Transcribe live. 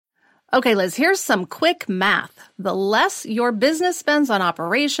Okay, Liz, here's some quick math. The less your business spends on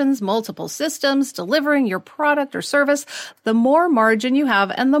operations, multiple systems, delivering your product or service, the more margin you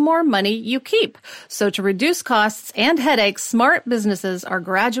have and the more money you keep. So to reduce costs and headaches, smart businesses are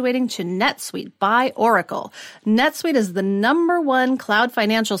graduating to NetSuite by Oracle. NetSuite is the #1 cloud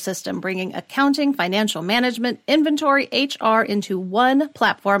financial system, bringing accounting, financial management, inventory, HR into one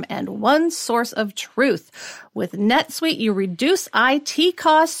platform and one source of truth. With NetSuite, you reduce IT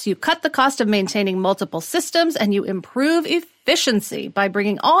costs, you cut the cost of maintaining multiple systems, and you improve efficiency by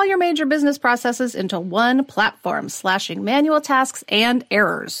bringing all your major business processes into one platform, slashing manual tasks and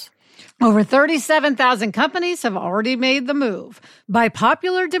errors. Over 37,000 companies have already made the move. By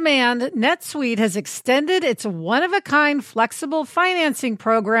popular demand, NetSuite has extended its one-of-a-kind flexible financing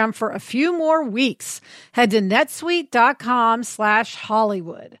program for a few more weeks. Head to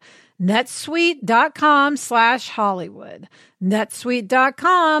netsuite.com/Hollywood. netsuite.com/Hollywood.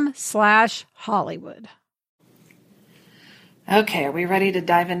 netsuite.com/Hollywood. Okay, are we ready to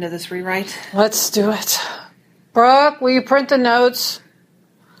dive into this rewrite? Let's do it. Brooke, will you print the notes?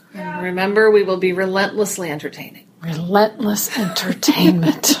 And remember, we will be relentlessly entertaining. Relentless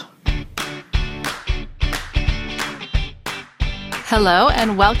entertainment. Hello,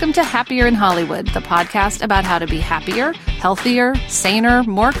 and welcome to Happier in Hollywood, the podcast about how to be happier, healthier, saner,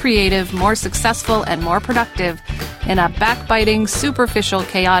 more creative, more successful, and more productive in a backbiting, superficial,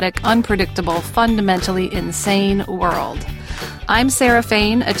 chaotic, unpredictable, fundamentally insane world. I'm Sarah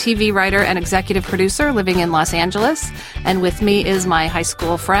Fain, a TV writer and executive producer living in Los Angeles, and with me is my high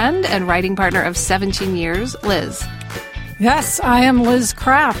school friend and writing partner of 17 years, Liz. Yes, I am Liz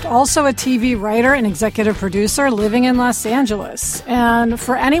Craft, also a TV writer and executive producer living in Los Angeles. And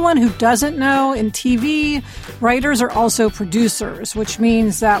for anyone who doesn't know, in TV, writers are also producers, which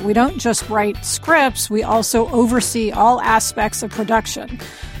means that we don't just write scripts, we also oversee all aspects of production.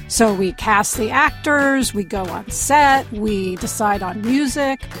 So we cast the actors, we go on set, we decide on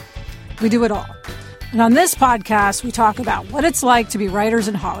music, we do it all. And on this podcast, we talk about what it's like to be writers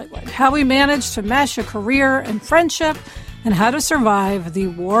in Hollywood, how we manage to mesh a career and friendship, and how to survive the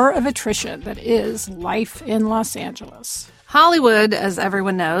war of attrition that is life in Los Angeles. Hollywood, as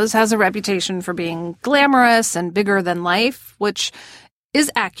everyone knows, has a reputation for being glamorous and bigger than life, which is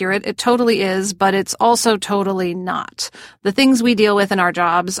accurate. It totally is, but it's also totally not. The things we deal with in our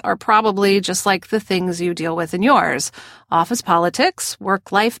jobs are probably just like the things you deal with in yours. Office politics,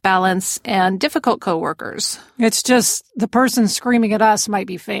 work-life balance, and difficult coworkers. It's just the person screaming at us might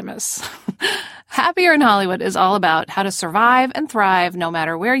be famous. Happier in Hollywood is all about how to survive and thrive no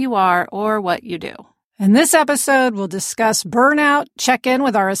matter where you are or what you do. In this episode, we'll discuss burnout, check in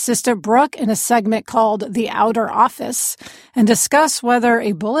with our assistant Brooke in a segment called The Outer Office, and discuss whether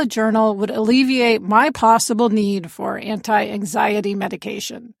a bullet journal would alleviate my possible need for anti-anxiety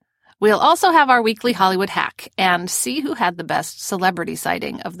medication. We'll also have our weekly Hollywood hack and see who had the best celebrity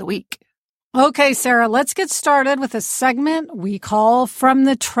sighting of the week. Okay, Sarah, let's get started with a segment we call From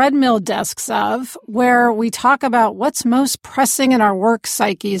the Treadmill Desks of, where we talk about what's most pressing in our work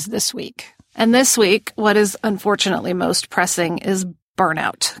psyches this week. And this week, what is unfortunately most pressing is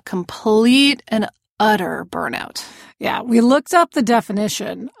burnout. Complete and utter burnout. Yeah, we looked up the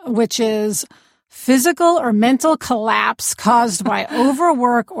definition, which is physical or mental collapse caused by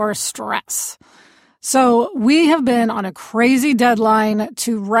overwork or stress. So we have been on a crazy deadline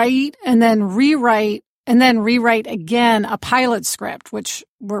to write and then rewrite again a pilot script, which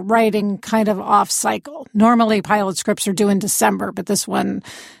we're writing kind of off cycle. Normally pilot scripts are due in December, but this one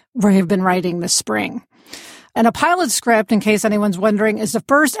we have been writing this spring. And a pilot script, in case anyone's wondering, is the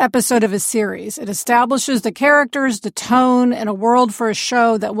first episode of a series. It establishes the characters, the tone, and a world for a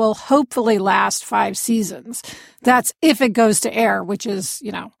show that will hopefully last 5 seasons. That's if it goes to air, which is,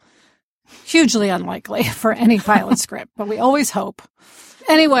 hugely unlikely for any pilot script, but we always hope.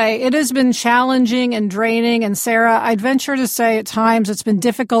 Anyway, it has been challenging and draining, and Sarah, I'd venture to say at times it's been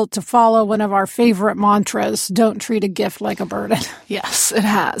difficult to follow one of our favorite mantras, don't treat a gift like a burden. Yes, it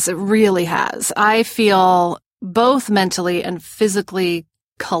has. It really has. I feel both mentally and physically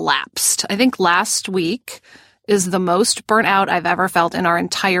collapsed. I think last week is the most burnt out I've ever felt in our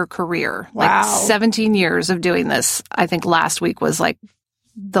entire career. Wow. Like 17 years of doing this. I think last week was like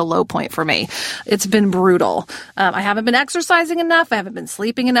the low point for me. It's been brutal. I haven't been exercising enough. I haven't been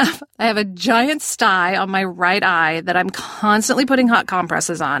sleeping enough. I have a giant sty on my right eye that I'm constantly putting hot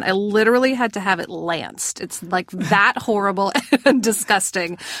compresses on. I literally had to have it lanced. It's like that horrible and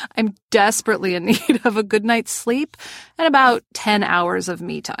disgusting. I'm desperately in need of a good night's sleep and about 10 hours of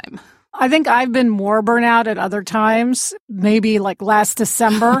me time. I think I've been more burnout at other times. Maybe like last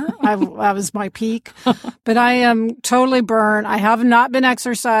December, that was my peak. But I am totally burnt. I have not been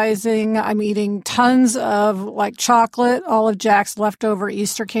exercising. I'm eating tons of like chocolate, all of Jack's leftover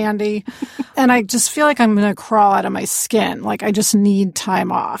Easter candy. And I just feel like I'm going to crawl out of my skin. Like I just need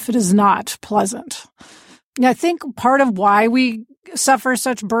time off. It is not pleasant. I think part of why we suffer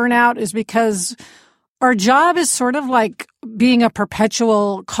such burnout is because our job is sort of like being a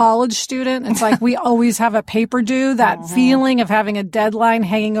perpetual college student. It's like we always have a paper due, that feeling of having a deadline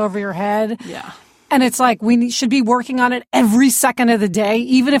hanging over your head. Yeah. And it's like we should be working on it every second of the day.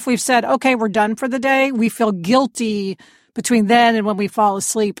 Even if we've said, okay, we're done for the day, we feel guilty between then and when we fall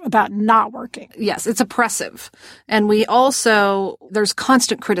asleep about not working. Yes, it's oppressive. And we also, there's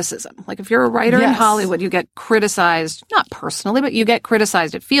constant criticism. Like if you're a writer in Hollywood, you get criticized, not personally, but you get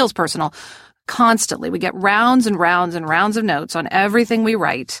criticized. It feels personal. Constantly. We get rounds and rounds and rounds of notes on everything we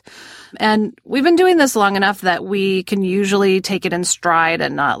write. And we've been doing this long enough that we can usually take it in stride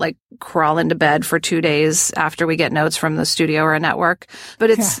and not like crawl into bed for 2 days after we get notes from the studio or a network. But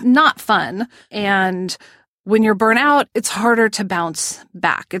it's not fun. And when you're burnt out, it's harder to bounce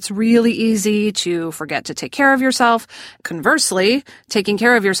back. It's really easy to forget to take care of yourself. Conversely, taking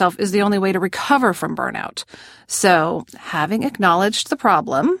care of yourself is the only way to recover from burnout. So having acknowledged the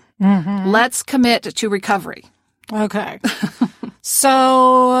problem, let's commit to recovery. Okay.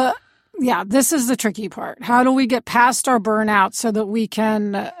 So, yeah, this is the tricky part. How do we get past our burnout so that we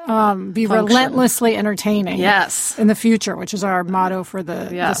can be relentlessly entertaining in the future, which is our motto for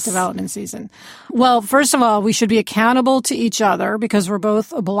this development season? Well, first of all, we should be accountable to each other because we're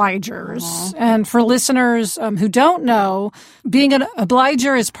both obligers. And for listeners who don't know, being an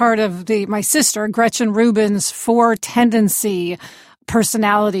obliger is part of my sister, Gretchen Rubin's 4 tendency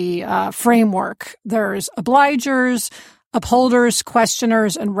personality framework. There's obligers, upholders,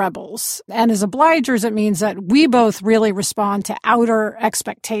 questioners, and rebels. And as obligers, it means that we both really respond to outer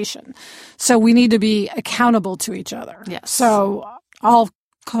expectation. So we need to be accountable to each other. Yes. So I'll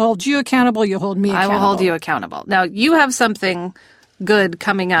hold you accountable. You hold me accountable. I will hold you accountable. Now, you have something good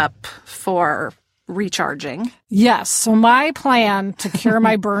coming up for recharging. Yes. So my plan to cure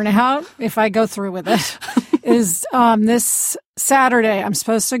my burnout, if I go through with it, is this Saturday, I'm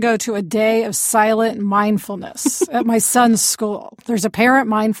supposed to go to a day of silent mindfulness at my son's school. There's a parent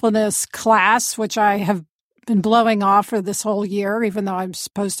mindfulness class, which I have been blowing off for this whole year, even though I'm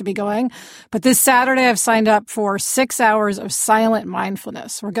supposed to be going. But this Saturday, I've signed up for 6 hours of silent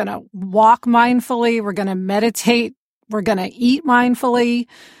mindfulness. We're going to walk mindfully. We're going to meditate. We're going to eat mindfully.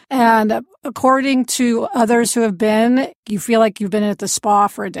 And according to others who have been, you feel like you've been at the spa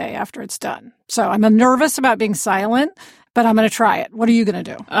for a day after it's done. So I'm nervous about being silent, but I'm going to try it. What are you going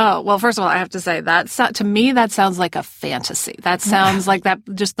to do? Oh, well, first of all, I have to say that to me, that sounds like a fantasy. That sounds like that,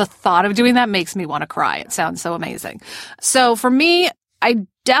 just the thought of doing that makes me want to cry. It sounds so amazing. So for me, I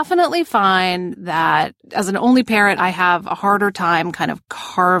definitely find that as an only parent, I have a harder time kind of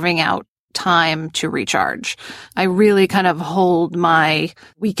carving out time to recharge. I really kind of hold my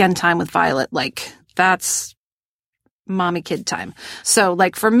weekend time with Violet like that's mommy kid time. So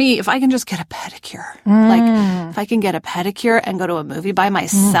like for me, if I can just get a pedicure, like if I can get a pedicure and go to a movie by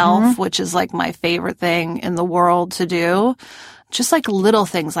myself, which is like my favorite thing in the world to do, just like little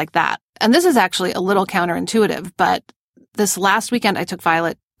things like that. And this is actually a little counterintuitive, but this last weekend I took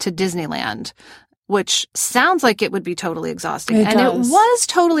Violet to Disneyland, which sounds like it would be totally exhausting. It was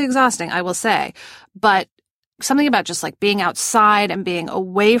totally exhausting, I will say. But something about just like being outside and being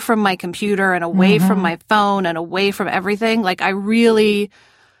away from my computer and away from my phone and away from everything. Like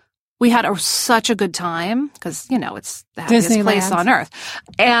we had such a good time because, you know, it's the happiest place on earth.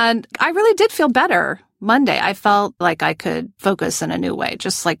 And I really did feel better Monday. I felt like I could focus in a new way,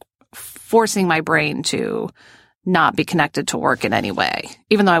 just like forcing my brain to not be connected to work in any way,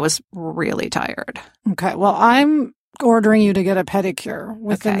 even though I was really tired. Okay. Well, I'm ordering you to get a pedicure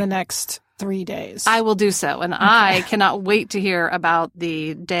within the next 3 days. I will do so. And I cannot wait to hear about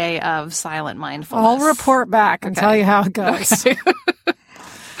the day of silent mindfulness. I'll report back and tell you how it goes. Okay.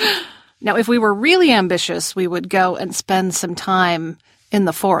 Now, if we were really ambitious, we would go and spend some time in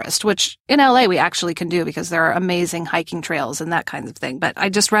the forest, which in LA we actually can do because there are amazing hiking trails and that kind of thing. But I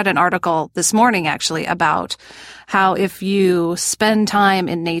just read an article this morning actually about how if you spend time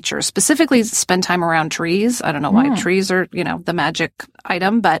in nature, specifically spend time around trees, I don't know why trees are, you know, the magic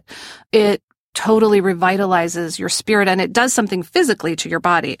item, but it totally revitalizes your spirit and it does something physically to your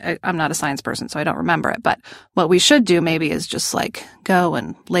body. I'm not a science person, so I don't remember it. But what we should do maybe is just like go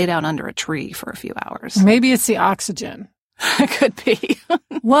and lay down under a tree for a few hours. Maybe it's the oxygen. Could be.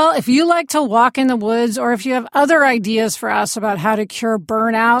 Well, if you like to walk in the woods or if you have other ideas for us about how to cure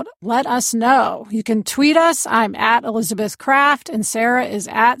burnout, let us know. You can tweet us. I'm at Elizabeth Kraft and Sarah is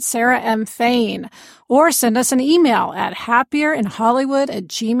at Sarah M. Fain. Or send us an email at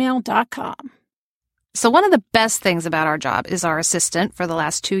happierinhollywood@gmail.com. So one of the best things about our job is our assistant for the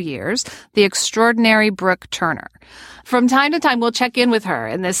last 2 years, the extraordinary Brooke Turner. From time to time, we'll check in with her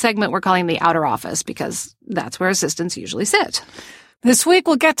in this segment we're calling the outer office because that's where assistants usually sit. This week,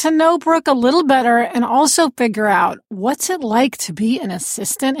 we'll get to know Brooke a little better and also figure out what's it like to be an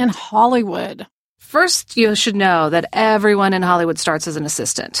assistant in Hollywood. First, you should know that everyone in Hollywood starts as an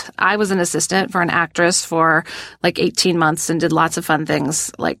assistant. I was an assistant for an actress for like 18 months and did lots of fun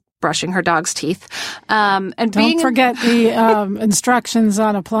things like brushing her dog's teeth. Don't forget the instructions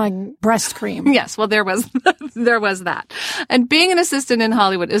on applying breast cream. Yes, well, there was that. And being an assistant in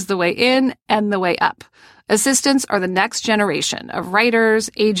Hollywood is the way in and the way up. Assistants are the next generation of writers,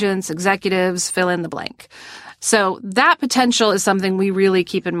 agents, executives, fill in the blank. So that potential is something we really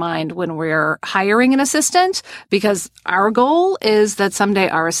keep in mind when we're hiring an assistant, because our goal is that someday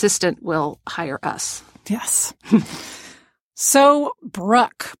our assistant will hire us. Yes. So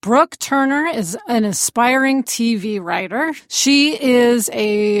Brooke Turner is an aspiring TV writer. She is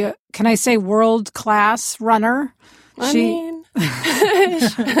a, can I say, world-class runner?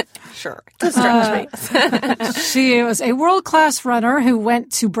 Sure. She was a world-class runner who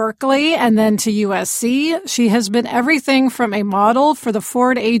went to Berkeley and then to USC. She has been everything from a model for the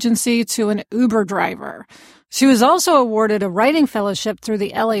Ford agency to an Uber driver. She was also awarded a writing fellowship through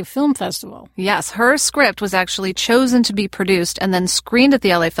the LA Film Festival. Yes, her script was actually chosen to be produced and then screened at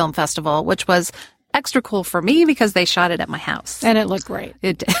the LA Film Festival, which was extra cool for me because they shot it at my house. And it looked great.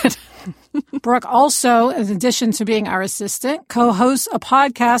 It did. Brooke also, in addition to being our assistant, co-hosts a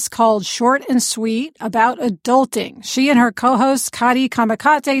podcast called Short and Sweet about adulting. She and her co-host, Kati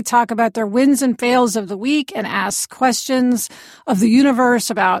Kamakate, talk about their wins and fails of the week and ask questions of the universe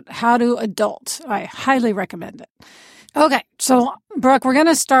about how to adult. I highly recommend it. Okay, so Brooke, we're going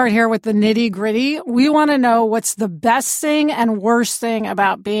to start here with the nitty-gritty. We want to know what's the best thing and worst thing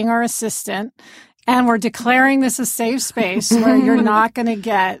about being our assistant, and we're declaring this a safe space where you're not going to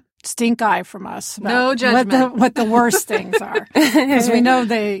get stink eye from us. No judgment. What the worst things are. Because we know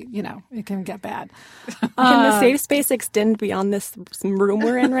it can get bad. Can the safe space extend beyond this room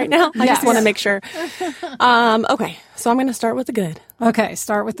we're in right now? I just want to make sure. Okay, so I'm going to start with the good. Okay,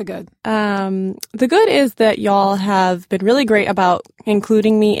 start with the good. The good is that y'all have been really great about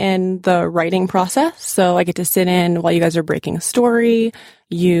including me in the writing process. So I get to sit in while you guys are breaking a story.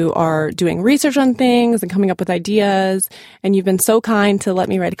 You are doing research on things and coming up with ideas. And you've been so kind to let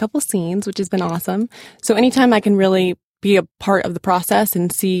me write a couple scenes, which has been awesome. So anytime I can really be a part of the process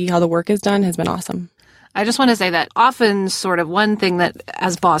and see how the work is done has been awesome. I just want to say that often sort of one thing that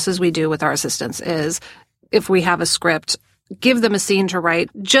as bosses we do with our assistants is if we have a script, give them a scene to write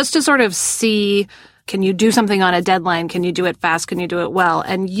just to sort of see, can you do something on a deadline? Can you do it fast? Can you do it well?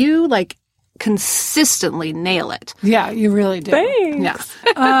 And you consistently nail it. Yeah, you really do. Thanks.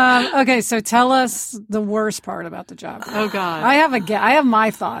 Yeah. Okay, so tell us the worst part about the job. Oh, God. I have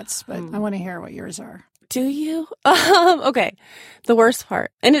my thoughts, but I want to hear what yours are. Do you? Okay. The worst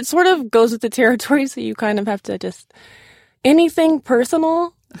part. And it sort of goes with the territory, so you kind of have to just... Anything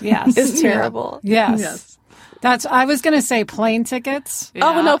personal is terrible. Yes. I was going to say plane tickets. Yeah.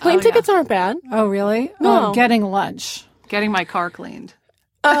 Oh, no, plane tickets aren't bad. Oh, really? No. Oh, getting lunch. Getting my car cleaned.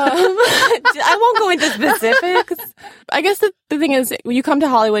 I won't go into specifics. I guess the thing is, when you come to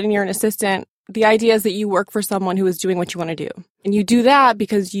Hollywood and you're an assistant, the idea is that you work for someone who is doing what you want to do. And you do that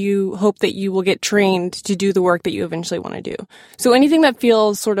because you hope that you will get trained to do the work that you eventually want to do. So anything that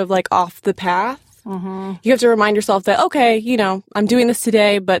feels sort of like off the path, you have to remind yourself that, okay, I'm doing this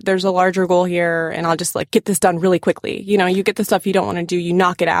today, but there's a larger goal here and I'll just get this done really quickly. You get the stuff you don't want to do, you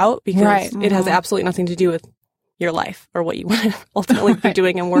knock it out because it has absolutely nothing to do with your life or what you want to ultimately be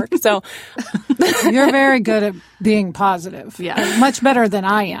doing in work. So you're very good at being positive. Yeah. Much better than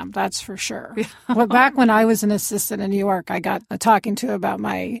I am, that's for sure. Yeah. But back when I was an assistant in New York, I got talking to about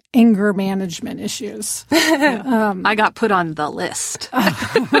my anger management issues. I got put on the list.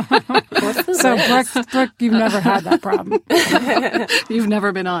 So Brooke, you've never had that problem. You've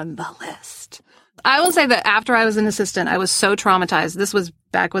never been on the list. I will say that after I was an assistant, I was so traumatized. This was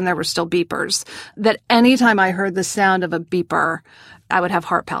back when there were still beepers, that anytime I heard the sound of a beeper, I would have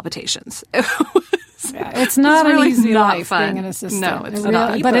heart palpitations. It's not an easy life being an assistant. No, it's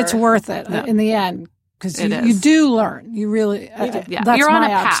not. But it's worth it in the end because you do learn. You really, that's You're on my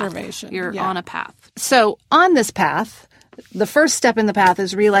a path. observation. You're on a path. So on this path, the first step in the path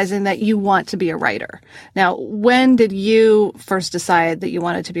is realizing that you want to be a writer. Now, when did you first decide that you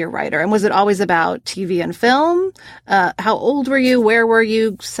wanted to be a writer? And was it always about TV and film? How old were you? Where were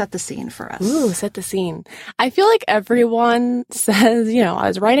you? Set the scene for us. Ooh, set the scene. I feel like everyone says, I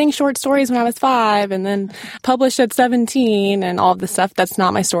was writing short stories when I was 5 and then published at 17 and all of this stuff. That's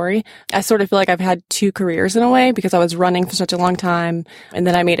not my story. I sort of feel like I've had 2 careers in a way because I was running for such a long time and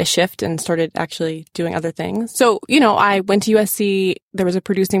then I made a shift and started actually doing other things. So, I went to USC. There was a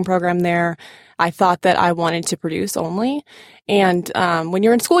producing program there. I thought that I wanted to produce only. And when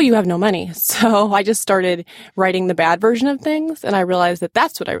you're in school, you have no money. So I just started writing the bad version of things. And I realized that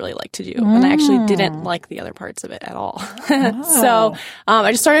that's what I really like to do. And I actually didn't like the other parts of it at all. So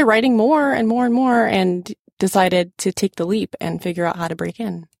I just started writing more and more and more and decided to take the leap and figure out how to break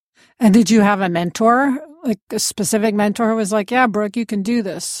in. And did you have a mentor, like a specific mentor who was like, yeah, Brooke, you can do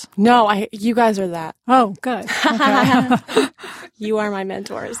this? No, you guys are that. Oh, good. Okay. You are my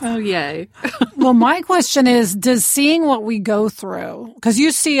mentors. Oh, yay. Well, my question is, does seeing what we go through, because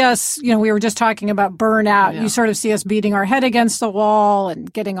you see us, we were just talking about burnout. Yeah. You sort of see us beating our head against the wall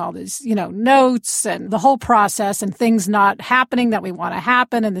and getting all these, notes and the whole process and things not happening that we want to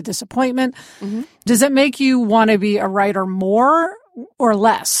happen and the disappointment. Mm-hmm. Does it make you want to be a writer more or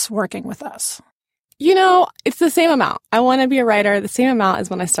less working with us? It's the same amount. I want to be a writer the same amount as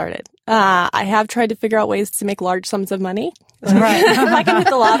when I started. I have tried to figure out ways to make large sums of money. Right. If I can hit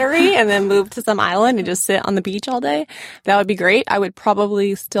the lottery and then move to some island and just sit on the beach all day, that would be great. I would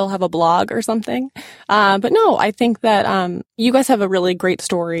probably still have a blog or something. But no, I think that you guys have a really great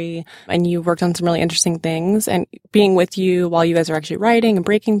story and you've worked on some really interesting things. And being with you while you guys are actually writing and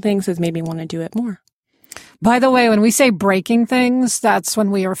breaking things has made me want to do it more. By the way, when we say breaking things, that's when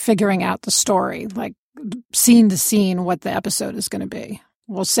we are figuring out the story, like scene to scene, what the episode is going to be.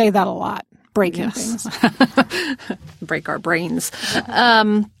 We'll say that a lot, breaking things. Break our brains.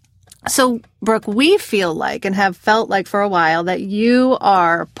 So, Brooke, we feel like and have felt like for a while that you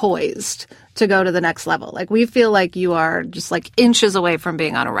are poised to go to the next level. Like, we feel like you are just like inches away from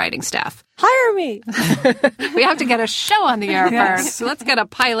being on a writing staff. Hire me. We have to get a show on the air first. So let's get a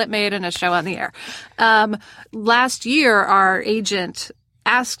pilot made and a show on the air. Last year, our agent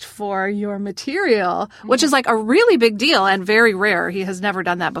asked for your material, which is like a really big deal and very rare. He has never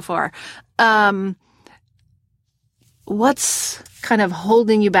done that before. What's kind of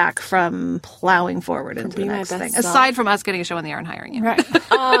holding you back from plowing forward into the next thing, aside from us getting a show on the air and hiring you?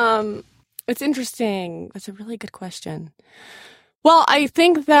 Right. It's interesting. That's a really good question. Well, I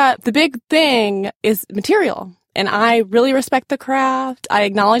think that the big thing is material. And I really respect the craft. I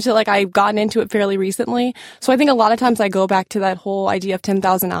acknowledge that I've gotten into it fairly recently. So I think a lot of times I go back to that whole idea of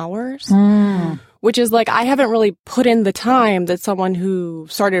 10,000 hours, which is I haven't really put in the time that someone who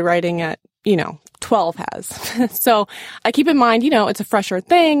started writing at, 12 has. So I keep in mind, it's a fresher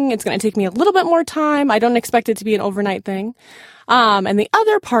thing. It's going to take me a little bit more time. I don't expect it to be an overnight thing. And the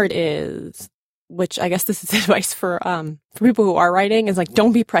other part is, which I guess this is advice for people who are writing, is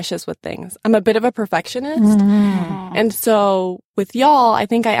don't be precious with things. I'm a bit of a perfectionist. Mm-hmm. And so with y'all, I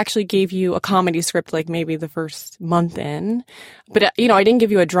think I actually gave you a comedy script maybe the first month in. But, I didn't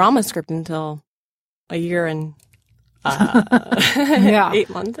give you a drama script until a year and 8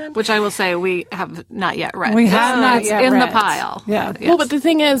 months in. Which I will say we have not yet read. We have not yet in read. the pile. Yeah. Yes. Well, but the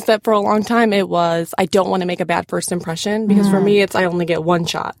thing is that for a long time it was, I don't want to make a bad first impression because for me it's, I only get one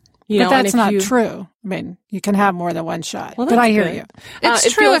shot. But that's not true. I mean, you can have more than one shot. Well, but I hear you.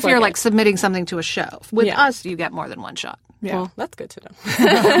 It's true if you're submitting something to a show. With us, you get more than one shot. Yeah. Well, that's good to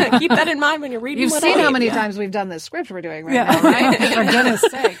know. Keep that in mind when you're reading. You've seen how many times we've done this script we're doing now, right? For goodness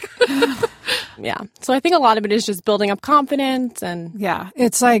sake. Yeah. So I think a lot of it is just building up confidence and... Yeah.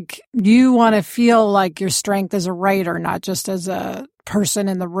 It's you want to feel like your strength as a writer, not just as a person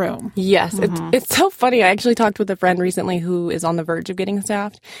in the room. Yes. Mm-hmm. It's so funny. I actually talked with a friend recently who is on the verge of getting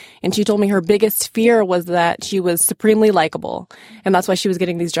staffed, and she told me her biggest fear was that she was supremely likable, and that's why she was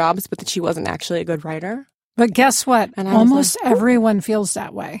getting these jobs, but that she wasn't actually a good writer. But guess what? Almost everyone feels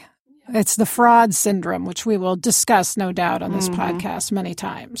that way. It's the fraud syndrome, which we will discuss, no doubt, on this podcast many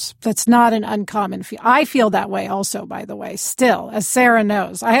times. That's not an uncommon feel. I feel that way also, by the way, still, as Sarah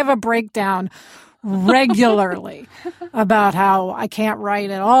knows. I have a breakdown regularly about how I can't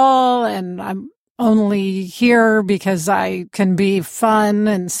write at all, and I'm only here because I can be fun,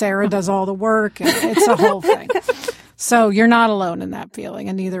 and Sarah does all the work, and it's a whole thing. So you're not alone in that feeling,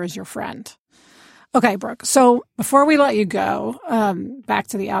 and neither is your friend. Okay, Brooke. So before we let you go, back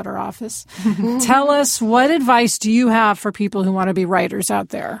to the outer office, tell us, what advice do you have for people who want to be writers out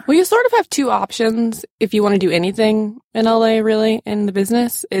there? Well, you sort of have two options if you want to do anything in LA, really, in the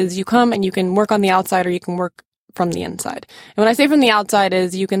business, is you come and you can work on the outside or you can work from the inside. And when I say from the outside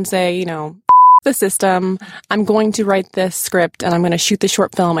is you can say, you know, the system, I'm going to write this script and I'm going to shoot the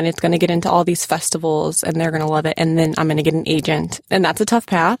short film and it's going to get into all these festivals and they're going to love it. And then I'm going to get an agent. And that's a tough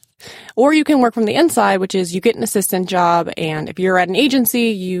path. Or you can work from the inside, which is you get an assistant job. And if you're at an agency,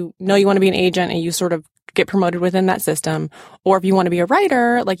 you know you want to be an agent and you sort of get promoted within that system. Or if you want to be a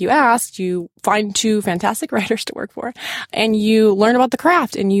writer, like you asked, you find 2 fantastic writers to work for and you learn about the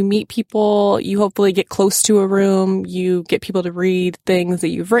craft and you meet people. You hopefully get close to a room. You get people to read things that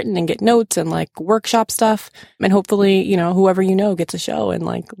you've written and get notes and like workshop stuff. And hopefully, you know, whoever you know gets a show and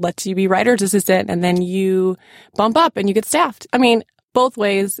like lets you be writer's assistant and then you bump up and you get staffed. I mean, both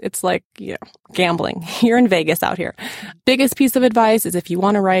ways, it's like, you know, gambling. You're in Vegas out here. Biggest piece of advice is if you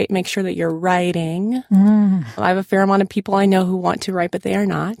want to write, make sure that you're writing. I have a fair amount of people I know who want to write, but they are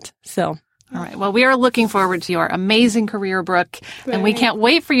not. So. All right. Well, we are looking forward to your amazing career, Brooke, and we can't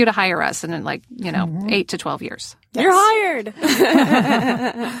wait for you to hire us in 8 to 12 years. Yes. You're hired.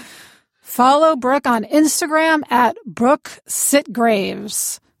 Follow Brooke on Instagram at Brooke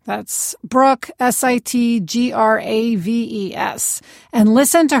Sitgraves. That's Brooke, Sitgraves. And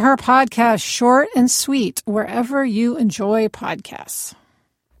listen to her podcast, Short and Sweet, wherever you enjoy podcasts.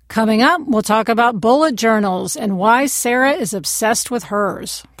 Coming up, we'll talk about bullet journals and why Sarah is obsessed with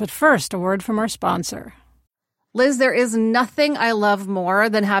hers. But first, a word from our sponsor. Liz, there is nothing I love more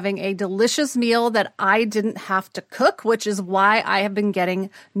than having a delicious meal that I didn't have to cook, which is why I have been getting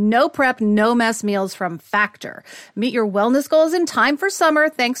no prep, no mess meals from Factor. Meet your wellness goals in time for summer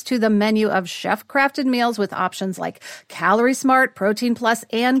thanks to the menu of chef-crafted meals with options like Calorie Smart, Protein Plus,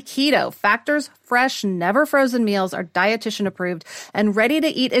 and Keto. Factor's fresh, never frozen meals are dietitian approved and ready to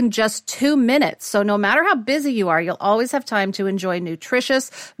eat in just 2 minutes. So no matter how busy you are, you'll always have time to enjoy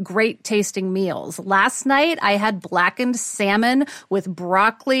nutritious, great tasting meals. Last night, I had blackened salmon with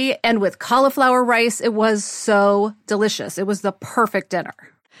broccoli and with cauliflower rice. It was so delicious. It was the perfect dinner.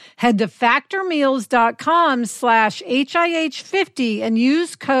 Head to factormeals.com/HIH50 and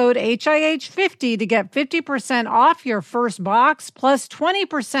use code HIH50 to get 50% off your first box plus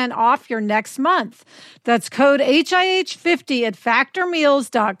 20% off your next month. That's code HIH50 at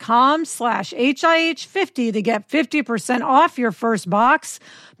factormeals.com/HIH50 to get 50% off your first box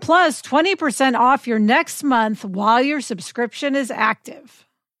plus 20% off your next month while your subscription is active.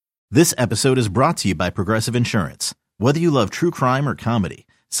 This episode is brought to you by Progressive Insurance. Whether you love true crime or comedy,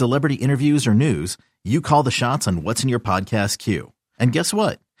 celebrity interviews or news, you call the shots on what's in your podcast queue. And guess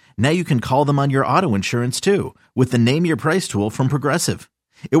what? Now you can call them on your auto insurance too with the Name Your Price tool from Progressive.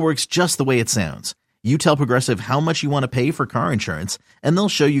 It works just the way it sounds. You tell Progressive how much you want to pay for car insurance, and they'll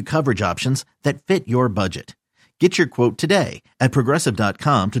show you coverage options that fit your budget. Get your quote today at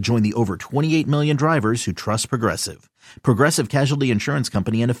Progressive.com to join the over 28 million drivers who trust Progressive. Progressive Casualty Insurance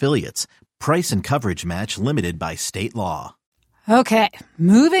Company and Affiliates. Price and coverage match limited by state law. Okay,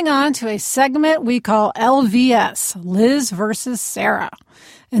 moving on to a segment we call LVS, Liz versus Sarah.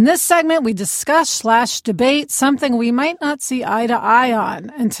 In this segment, we discuss/debate something we might not see eye to eye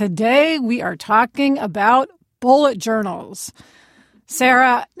on. And today we are talking about bullet journals.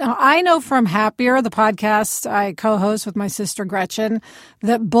 Sarah, now I know from Happier, the podcast I co-host with my sister Gretchen,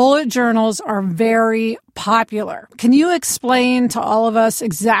 that bullet journals are very popular. Can you explain to all of us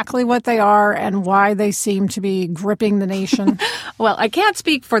exactly what they are and why they seem to be gripping the nation? Well, I can't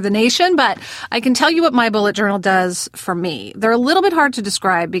speak for the nation, but I can tell you what my bullet journal does for me. They're a little bit hard to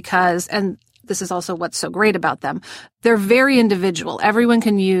describe because, and this is also what's so great about them, they're very individual. Everyone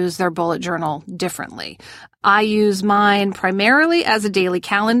can use their bullet journal differently. I use mine primarily as a daily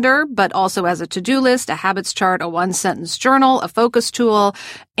calendar, but also as a to-do list, a habits chart, a one-sentence journal, a focus tool,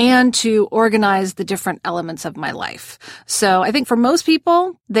 and to organize the different elements of my life. So I think for most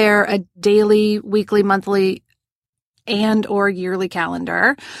people, they're a daily, weekly, monthly, and or yearly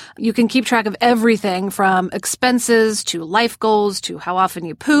calendar. You can keep track of everything from expenses to life goals to how often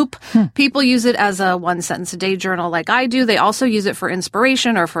you poop. People use it as a one sentence a day journal like I do. They also use it for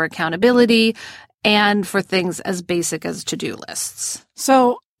inspiration or for accountability and for things as basic as to-do lists.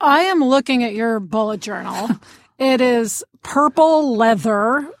 So I am looking at your bullet journal. It is purple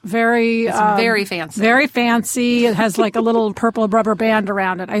leather, very fancy. Very fancy. It has like a little purple rubber band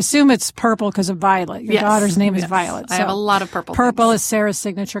around it. I assume it's purple because of Violet. Your daughter's name is Violet. I have a lot of purple. Purple things. is Sarah's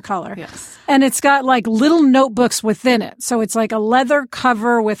signature color. Yes. And it's got like little notebooks within it. So it's like a leather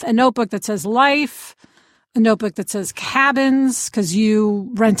cover with a notebook that says life, a notebook that says cabins, because you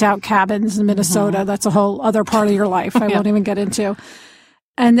rent out cabins in Minnesota. Mm-hmm. That's a whole other part of your life I won't even get into.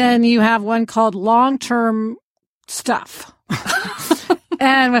 And then you have one called long-term stuff.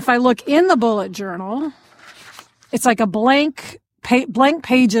 And if I look in the bullet journal, it's like a blank blank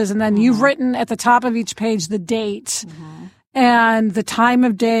pages, and then you've written at the top of each page the date and the time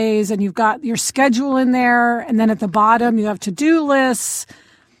of days, and you've got your schedule in there, and then at the bottom you have to-do lists,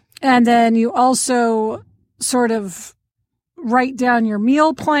 and then you also sort of write down your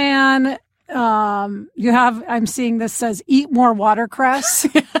meal plan. I'm seeing this says eat more watercress.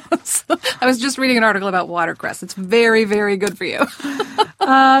 Yes. I was just reading an article about watercress. It's very, very good for you.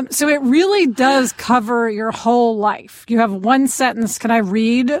 So it really does cover your whole life. You have one sentence. Can I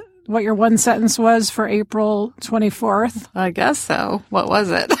read what your one sentence was for April 24th? I guess so. What was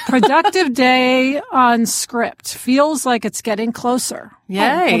it? Productive day on script. Feels like it's getting closer. Yay.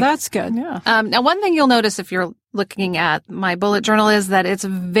 Oh, well, that's good. Yeah. Now, one thing you'll notice if you're looking at my bullet journal is that it's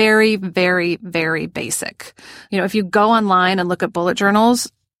very, very, very basic. If you go online and look at bullet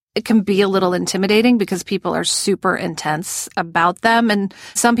journals, it can be a little intimidating because people are super intense about them. And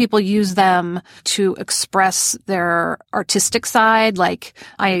some people use them to express their artistic side. Like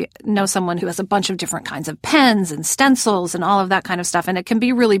I know someone who has a bunch of different kinds of pens and stencils and all of that kind of stuff. And it can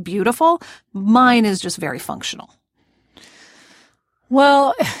be really beautiful. Mine is just very functional.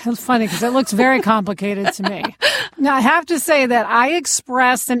 Well, it's funny because it looks very complicated to me. Now, I have to say that I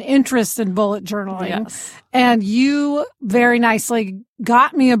expressed an interest in bullet journaling. Yes. And you very nicely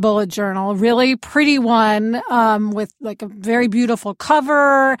got me a bullet journal, really pretty one, with like a very beautiful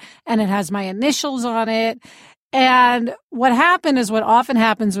cover, and it has my initials on it. And what happened is what often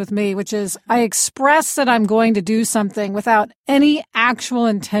happens with me, which is I express that I'm going to do something without any actual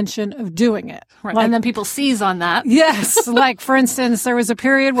intention of doing it. Right. Like, and then people seize on that. yes. Like, for instance, there was a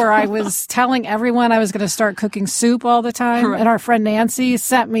period where I was telling everyone I was going to start cooking soup all the time. Right. And our friend Nancy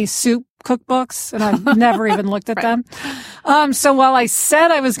sent me soup cookbooks, and I've never even looked at them. So while I said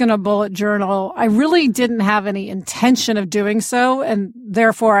I was going to bullet journal, I really didn't have any intention of doing so. And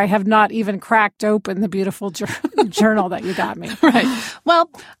therefore, I have not even cracked open the beautiful journal that you got me. Right. Well,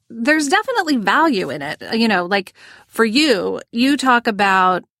 there's definitely value in it. Like for you talk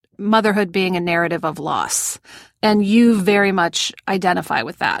about motherhood being a narrative of loss. And you very much identify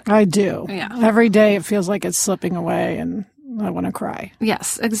with that. I do. Yeah. Every day it feels like it's slipping away, and I want to cry.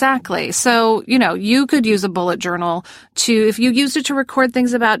 Yes, exactly. So, you could use a bullet journal if you used it to record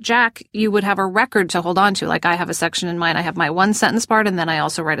things about Jack, you would have a record to hold on to. Like I have a section in mine. I have my one sentence part, and then I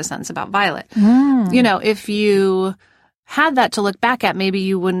also write a sentence about Violet. If you had that to look back at, maybe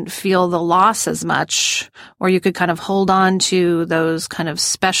you wouldn't feel the loss as much, or you could kind of hold on to those kind of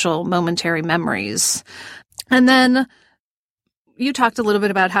special momentary memories. And then you talked a little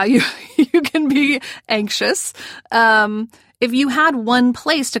bit about how you can be anxious. If you had one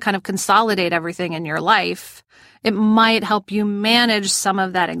place to kind of consolidate everything in your life, it might help you manage some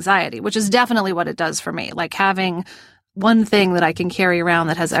of that anxiety, which is definitely what it does for me. Like having one thing that I can carry around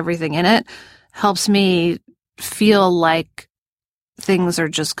that has everything in it helps me feel like things are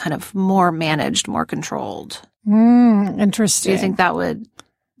just kind of more managed, more controlled. Interesting. Do you think that would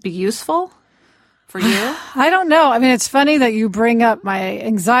be useful for you? I don't know. I mean, it's funny that you bring up my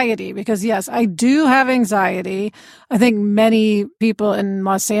anxiety because, yes, I do have anxiety. I think many people in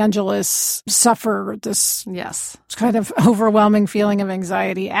Los Angeles suffer this kind of overwhelming feeling of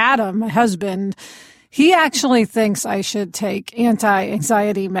anxiety. Adam, my husband, he actually thinks I should take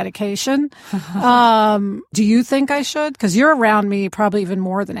anti-anxiety medication. Do you think I should? Because you're around me probably even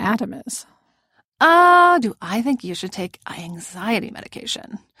more than Adam is. Do I think you should take anxiety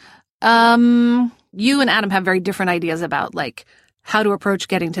medication? You and Adam have very different ideas about like how to approach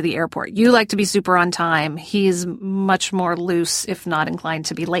getting to the airport. You like to be super on time. He's much more loose, if not inclined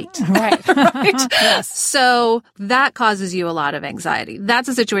to be late. Right. Right? Yes. So that causes you a lot of anxiety. That's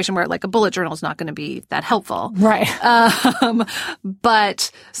a situation where like a bullet journal is not going to be that helpful. Right.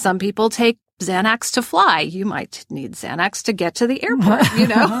 But some people take Xanax to fly. You might need Xanax to get to the airport,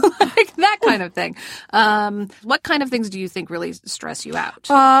 like that kind of thing. What kind of things do you think really stress you out?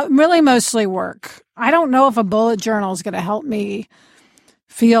 Really mostly work. I don't know if a bullet journal is going to help me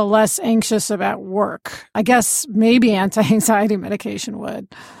feel less anxious about work. I guess maybe anti-anxiety medication would.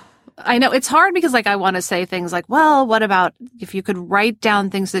 I know it's hard because like I want to say things like, well, what about if you could write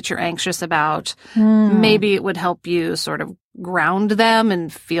down things that you're anxious about? Maybe it would help you sort of ground them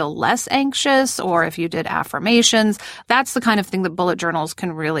and feel less anxious. Or if you did affirmations, that's the kind of thing that bullet journals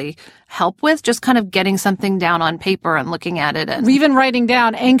can really help with, just kind of getting something down on paper and looking at it. And even writing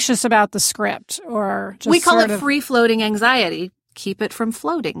down anxious about the script or just we call it free-floating anxiety. Keep it from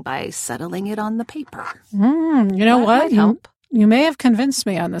floating by settling it on the paper. You know That what? might help. You may have convinced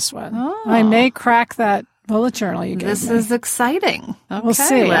me on this one. Oh. I may crack that bullet journal you gave me. This is exciting. Okay, We'll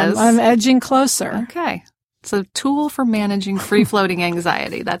see. Liz. I'm edging closer. Okay. It's a tool for managing free-floating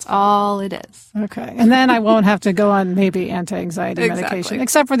anxiety. That's all it is. Okay. And then I won't have to go on maybe anti-anxiety Exactly. medication,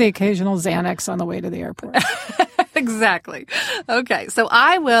 except for the occasional Xanax on the way to the airport. Exactly. Okay. So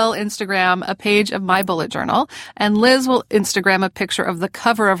I will Instagram a page of my bullet journal, and Liz will Instagram a picture of the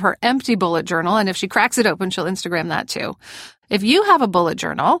cover of her empty bullet journal. And if she cracks it open, she'll Instagram that too. If you have a bullet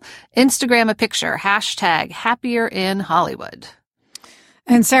journal, Instagram a picture, #HappierInHollywood.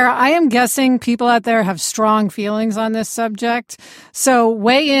 And Sarah, I am guessing people out there have strong feelings on this subject. So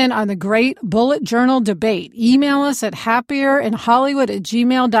weigh in on the great bullet journal debate. Email us at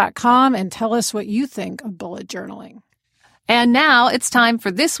happierinhollywood@gmail.com and tell us what you think of bullet journaling. And now it's time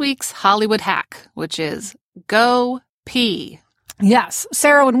for this week's Hollywood hack, which is go pee. Yes.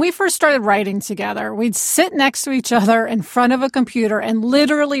 Sarah, when we first started writing together, we'd sit next to each other in front of a computer and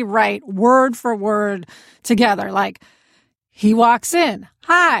literally write word for word together. Like, he walks in.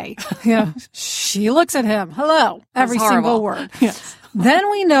 Hi. She looks at him. Hello. Every single word. Yes. Then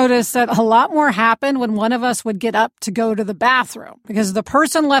we noticed that a lot more happened when one of us would get up to go to the bathroom because the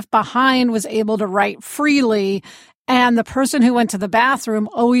person left behind was able to write freely, and the person who went to the bathroom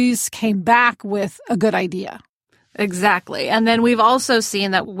always came back with a good idea. Exactly. And then we've also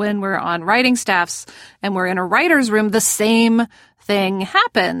seen that when we're on writing staffs and we're in a writer's room, the same thing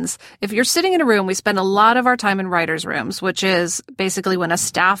happens. If you're sitting in a room, we spend a lot of our time in writers' rooms, which is basically when a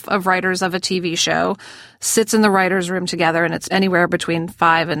staff of writers of a TV show sits in the writers' room together, and it's anywhere between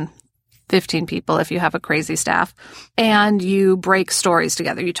 5 and 15 people if you have a crazy staff, and you break stories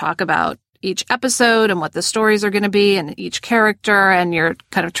together. You talk about each episode and what the stories are going to be and each character, and you're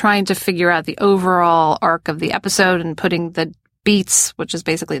kind of trying to figure out the overall arc of the episode and putting the beats, which is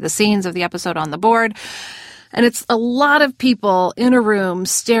basically the scenes of the episode, on the board. And it's a lot of people in a room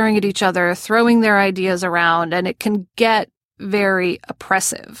staring at each other, throwing their ideas around, and it can get very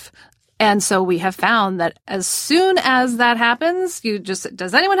oppressive. And so we have found that as soon as that happens,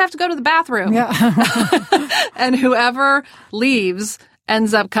 does anyone have to go to the bathroom? Yeah. And whoever leaves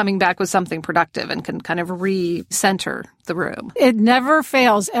ends up coming back with something productive and can kind of recenter the room. It never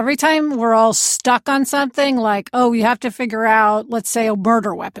fails. Every time we're all stuck on something like, oh, you have to figure out, let's say, a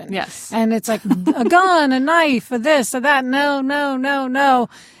murder weapon. Yes. And it's like a gun, a knife, a this, a that. No.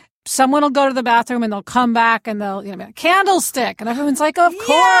 Someone will go to the bathroom and they'll come back and they'll, a candlestick. And everyone's like, of course.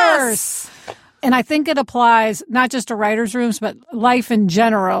 Yes! And I think it applies not just to writers' rooms, but life in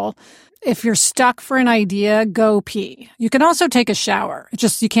general. If you're stuck for an idea, go pee. You can also take a shower.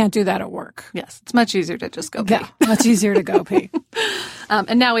 You can't do that at work. Yes, it's much easier to just go pee. Yeah, much easier to go pee.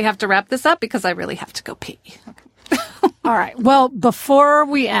 And now we have to wrap this up because I really have to go pee. All right. Well, before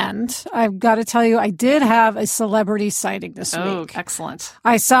we end, I've got to tell you, I did have a celebrity sighting this week. Oh, excellent.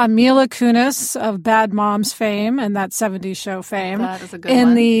 I saw Mila Kunis of Bad Moms fame and that 70s show fame That is a good in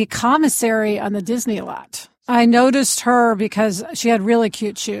one. the commissary on the Disney lot. I noticed her because she had really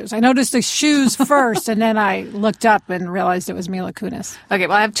cute shoes. I noticed the shoes first, and then I looked up and realized it was Mila Kunis. Okay,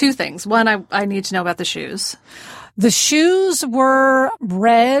 well, I have two things. One, I need to know about the shoes. The shoes were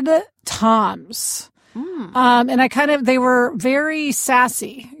red Toms. And they were very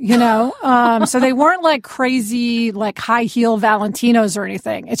sassy, so they weren't like crazy, like high heel Valentinos or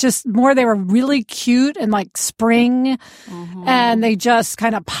anything. It's just more, they were really cute and like spring, and they just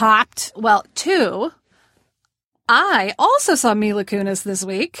kind of popped. Well, two, I also saw Mila Kunis this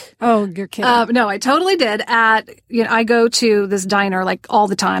week. Oh, you're kidding. No, I totally did. I go to this diner like all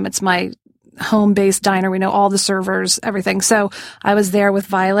the time. It's my home-based diner. We know all the servers, everything. So I was there with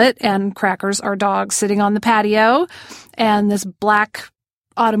Violet and Crackers, our dog, sitting on the patio, and this black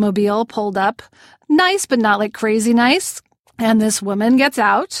automobile pulled up. Nice, but not like crazy nice. And this woman gets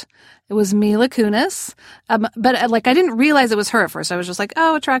out. It was Mila Kunis. But I didn't realize it was her at first. I was just like,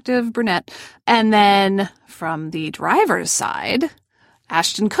 oh, attractive brunette. And then from the driver's side,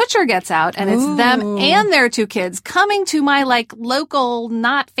 Ashton Kutcher gets out, and it's them and their two kids coming to my local,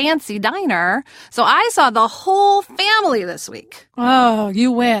 not fancy diner. So I saw the whole family this week. Oh,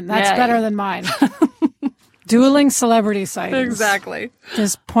 you win. That's Yay. better than mine. Dueling celebrity sightings. Exactly.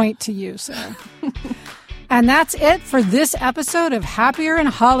 Just point to you, Sarah. And that's it for this episode of Happier in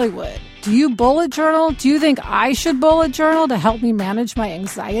Hollywood. Do you bullet journal? Do you think I should bullet journal to help me manage my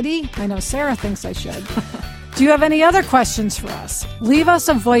anxiety? I know Sarah thinks I should. Do you have any other questions for us? Leave us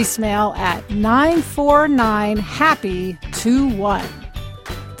a voicemail at 949-HAPPY21.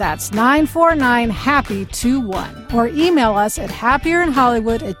 That's 949-HAPPY21. Or email us at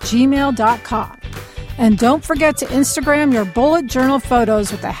happierinhollywood@gmail.com. And don't forget to Instagram your bullet journal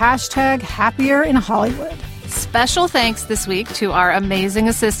photos with the hashtag #HappierInHollywood. Special thanks this week to our amazing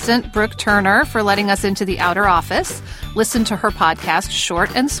assistant, Brooke Turner, for letting us into the outer office. Listen to her podcast,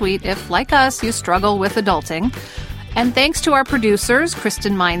 Short and Sweet, if, like us, you struggle with adulting. And thanks to our producers,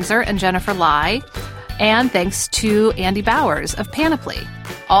 Kristen Meinzer and Jennifer Lai. And thanks to Andy Bowers of Panoply.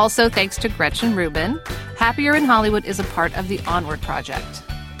 Also, thanks to Gretchen Rubin. Happier in Hollywood is a part of the Onward Project.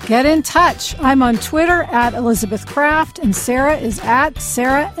 Get in touch. I'm on Twitter at Elizabeth Kraft, and Sarah is at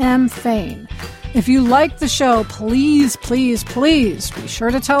Sarah M. Fain. If you like the show, please, please, please be sure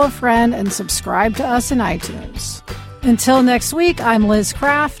to tell a friend and subscribe to us in iTunes. Until next week, I'm Liz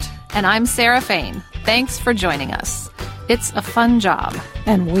Kraft. And I'm Sarah Fain. Thanks for joining us. It's a fun job.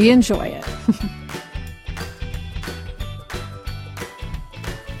 And we enjoy it.